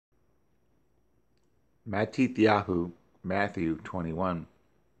Matthew, Matthew 21.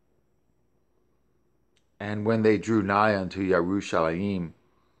 And when they drew nigh unto Jerusalem,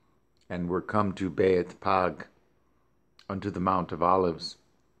 and were come to Beth-pag, unto the Mount of Olives,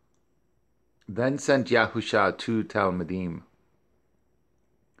 then sent Yahushua two Talmudim,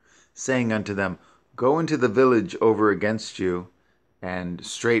 saying unto them, Go into the village over against you, and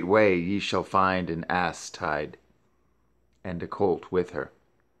straightway ye shall find an ass tied, and a colt with her.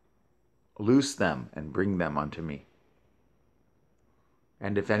 Loose them, and bring them unto me.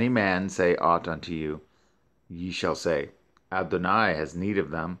 And if any man say aught unto you, ye shall say, Adonai has need of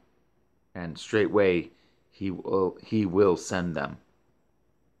them, and straightway he will send them.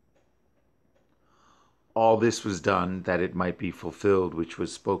 All this was done that it might be fulfilled which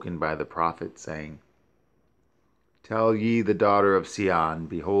was spoken by the prophet, saying, Tell ye the daughter of Sion,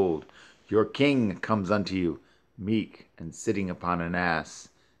 Behold, your king comes unto you, meek, and sitting upon an ass,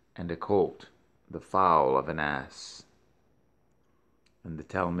 and a colt, the foal of an ass. And the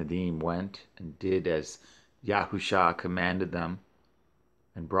Talmudim went and did as Yahushua commanded them,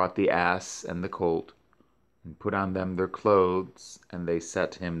 and brought the ass and the colt, and put on them their clothes, and they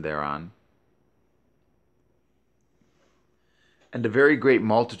set him thereon. And a very great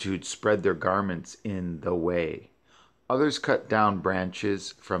multitude spread their garments in the way. Others cut down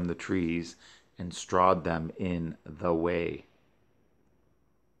branches from the trees, and strawed them in the way.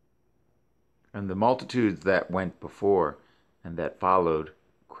 And the multitudes that went before, and that followed,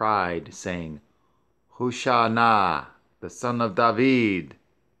 cried, saying, Hosanna, the son of David.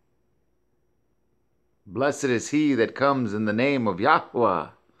 Blessed is he that comes in the name of Yahweh.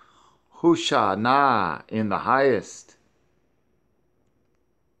 Hosanna in the highest.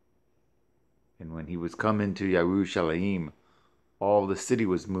 And when he was come into Jerusalem, all the city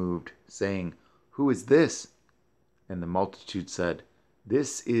was moved, saying, Who is this? And the multitude said,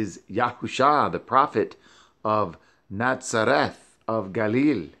 This is Yahushua, the prophet of Nazareth of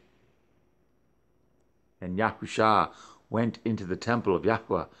Galilee. And Yahushua went into the temple of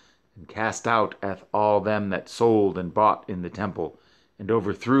Yahweh, and cast out all them that sold and bought in the temple, and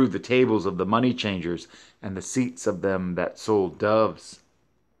overthrew the tables of the money changers, and the seats of them that sold doves.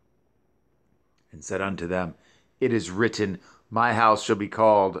 And said unto them, It is written, My house shall be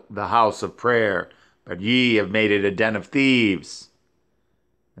called the house of prayer, but ye have made it a den of thieves.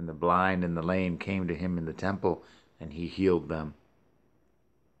 And the blind and the lame came to him in the temple, and he healed them.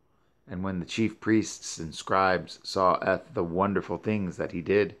 And when the chief priests and scribes saw the wonderful things that he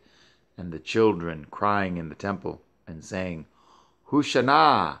did, and the children crying in the temple, and saying,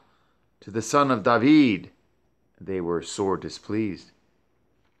 Hosanna to the son of David, they were sore displeased,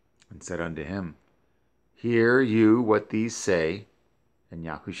 and said unto him, Hear you what these say? And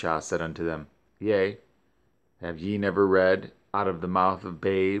Yahushua said unto them, Yea, have ye never read, Out of the mouth of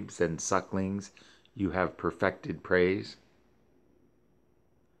babes and sucklings you have perfected praise?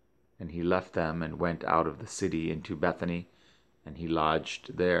 And he left them, and went out of the city into Bethany, and he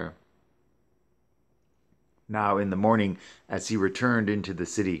lodged there. Now in the morning, as he returned into the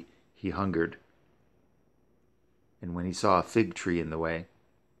city, he hungered. And when he saw a fig tree in the way,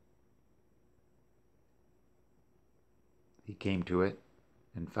 he came to it,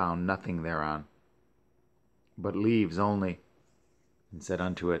 and found nothing thereon, but leaves only, and said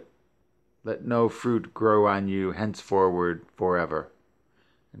unto it, Let no fruit grow on you henceforward forever.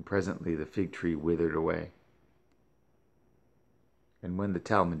 And presently the fig tree withered away. And when the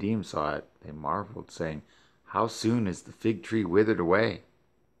Talmudim saw it, they marveled, saying, How soon is the fig tree withered away?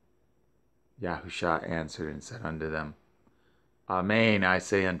 Yahushua answered and said unto them, Amen, I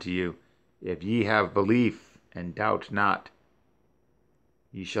say unto you, if ye have belief, and doubt not,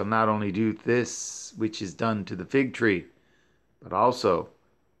 ye shall not only do this which is done to the fig tree, but also,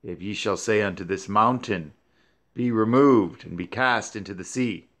 if ye shall say unto this mountain, Be removed, and be cast into the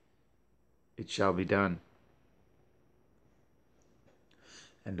sea, it shall be done.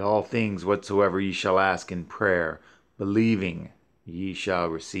 And all things whatsoever ye shall ask in prayer, believing, ye shall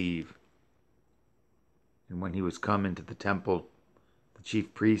receive. And when he was come into the temple, the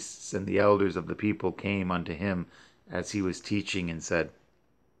chief priests and the elders of the people came unto him as he was teaching, and said,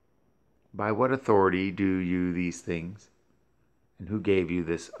 By what authority do you these things? And who gave you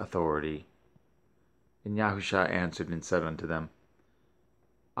this authority? And Yahushua answered and said unto them,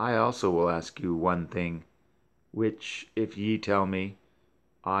 I also will ask you one thing, which if ye tell me,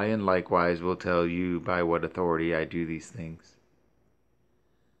 I and likewise will tell you by what authority I do these things.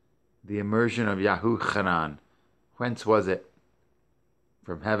 The immersion of Yahuchanan, whence was it?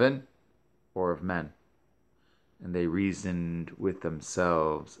 From heaven or of men? And they reasoned with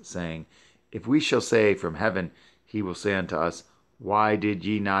themselves, saying, If we shall say from heaven, he will say unto us, Why did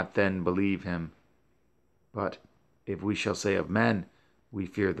ye not then believe him? But if we shall say of men, we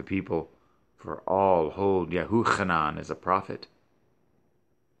fear the people, for all hold Yahuchanan as a prophet.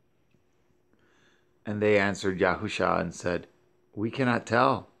 And they answered Yahushua and said, We cannot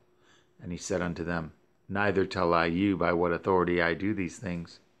tell. And he said unto them, Neither tell I you by what authority I do these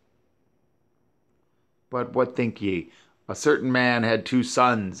things. But what think ye? A certain man had 2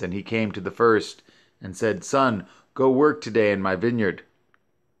 sons, and he came to the first, and said, Son, go work today in my vineyard.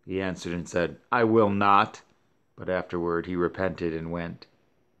 He answered and said, I will not. But afterward he repented and went.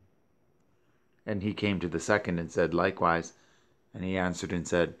 And he came to the second and said likewise. And he answered and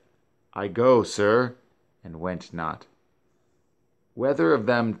said, I go, sir, and went not. Whether of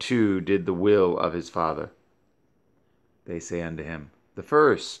them 2 did the will of his father? They say unto him, The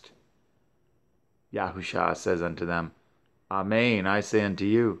first. Yahushua says unto them, Amen, I say unto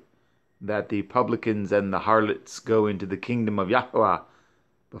you, that the publicans and the harlots go into the kingdom of Yahuwah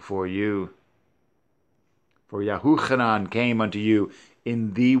before you. For Yahuchanan came unto you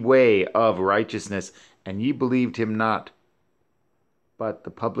in the way of righteousness, and ye believed him not. But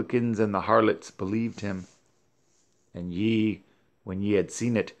the publicans and the harlots believed him. And ye, when ye had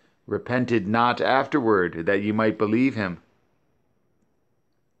seen it, repented not afterward, that ye might believe him.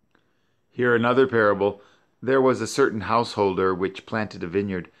 Hear another parable. There was a certain householder which planted a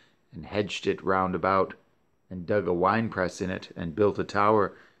vineyard, and hedged it round about, and dug a winepress in it, and built a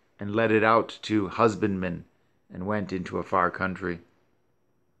tower, and let it out to husbandmen, and went into a far country.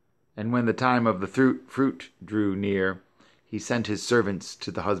 And when the time of the fruit drew near, he sent his servants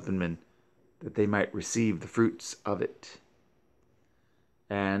to the husbandmen, that they might receive the fruits of it.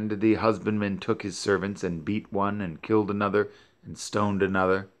 And the husbandman took his servants, and beat one, and killed another, and stoned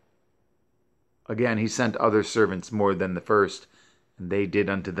another. Again he sent other servants more than the first, and they did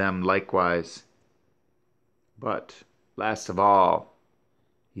unto them likewise. But last of all,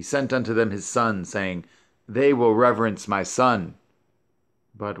 he sent unto them his son, saying, They will reverence my son.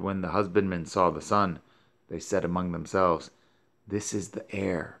 But when the husbandmen saw the son, they said among themselves, This is the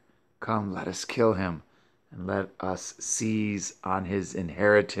heir. Come, let us kill him, and let us seize on his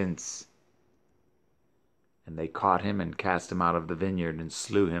inheritance. And they caught him, and cast him out of the vineyard, and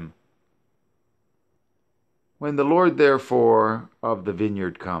slew him. When the Lord therefore of the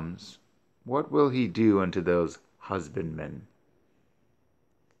vineyard comes, what will he do unto those husbandmen?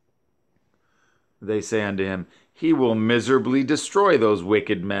 They say unto him, He will miserably destroy those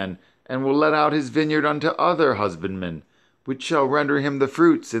wicked men, and will let out his vineyard unto other husbandmen, which shall render him the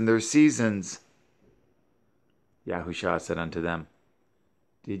fruits in their seasons. Yahushua said unto them,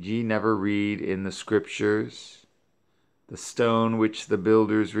 Did ye never read in the Scriptures, The stone which the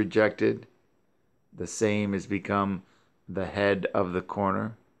builders rejected, the same is become the head of the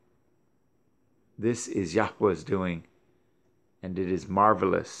corner? This is Yahweh's doing, and it is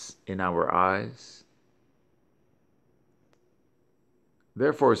marvelous in our eyes.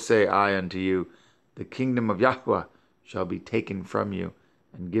 Therefore say I unto you, the kingdom of Yahweh shall be taken from you,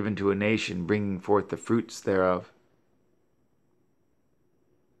 and given to a nation bringing forth the fruits thereof.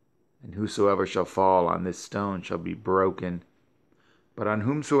 And whosoever shall fall on this stone shall be broken, but on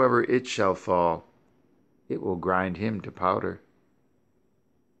whomsoever it shall fall, it will grind him to powder.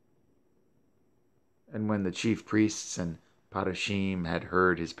 And when the chief priests and Parashim had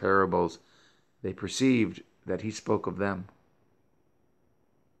heard his parables, they perceived that he spoke of them.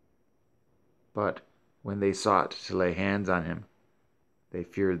 But when they sought to lay hands on him, they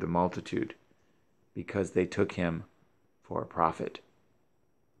feared the multitude, because they took him for a prophet.